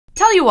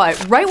Tell you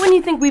what, right when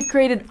you think we've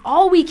created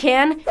all we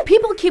can,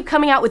 people keep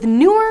coming out with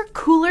newer,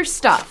 cooler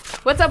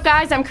stuff. What's up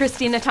guys, I'm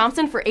Christina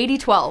Thompson for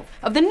 80Twelve.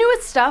 Of the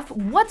newest stuff,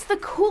 what's the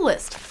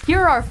coolest? Here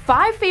are our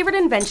 5 favorite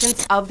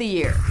inventions of the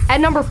year. At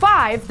number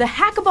 5, the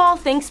Hackaball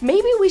thinks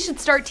maybe we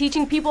should start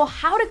teaching people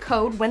how to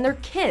code when they're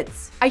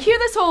kids. I hear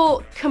this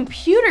whole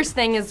computers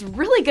thing is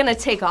really gonna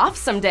take off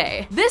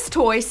someday. This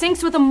toy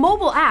syncs with a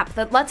mobile app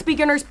that lets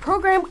beginners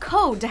program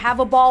code to have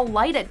a ball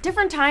light at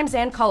different times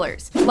and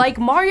colors. Like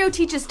Mario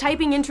teaches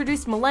typing introduced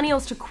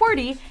millennials to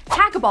QWERTY,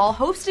 Hackaball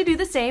hopes to do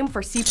the same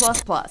for C++.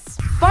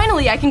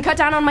 Finally, I can cut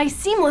down on my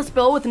seamless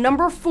bill with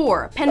number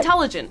 4,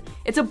 Pentelogen.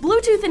 It's a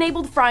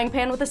Bluetooth-enabled frying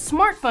pan with a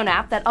smartphone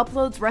app that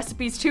uploads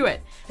recipes to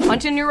it.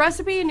 Punch in your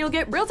recipe and you'll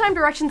get real-time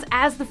directions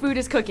as the food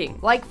is cooking.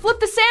 Like flip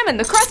the salmon,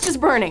 the crust is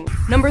burning.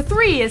 Number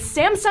 3 is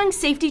Samsung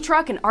safety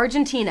truck in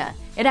Argentina.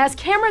 It has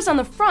cameras on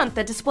the front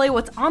that display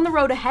what's on the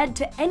road ahead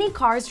to any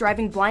cars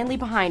driving blindly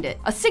behind it.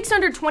 A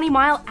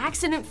 620-mile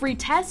accident-free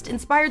test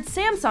inspired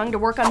Samsung to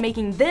work on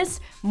making this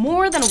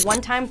more than a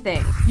one-time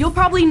thing. You'll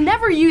probably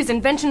never use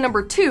invention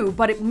number 2,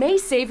 but it may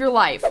save your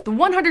life. The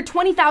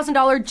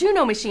 $120,000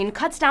 Juno machine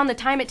cuts down the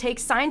time it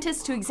takes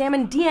scientists to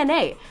examine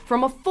DNA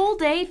from a full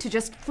day to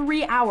just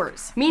 3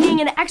 hours,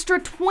 meaning an extra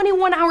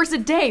 21 hours a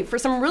day for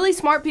some really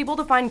smart people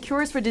to find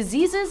cures for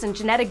diseases and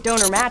genetic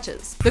donor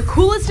matches. The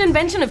coolest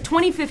invention of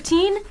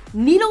 2015?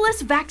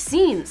 Needleless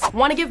vaccines.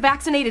 Want to get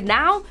vaccinated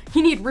now?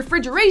 You need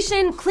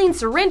refrigeration, clean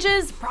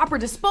syringes, proper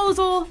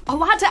disposal. A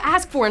lot to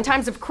ask for in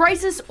times of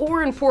crisis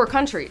or in poor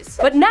countries.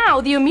 But now,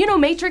 the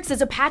Immunomatrix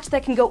is a patch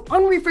that can go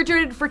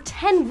unrefrigerated for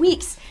 10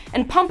 weeks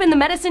and pump in the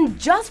medicine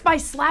just by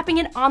slapping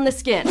it on the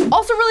skin.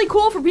 Also really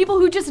cool for people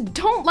who just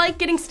don't like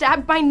getting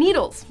stabbed by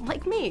needles,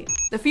 like me.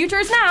 The future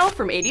is now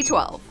from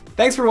 80Twelve.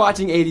 Thanks for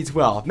watching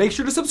 80Twelve. Make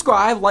sure to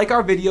subscribe, like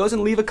our videos,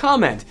 and leave a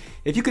comment.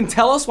 If you can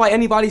tell us why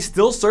anybody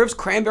still serves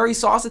cranberry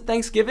sauce at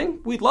Thanksgiving,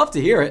 we'd love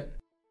to hear it.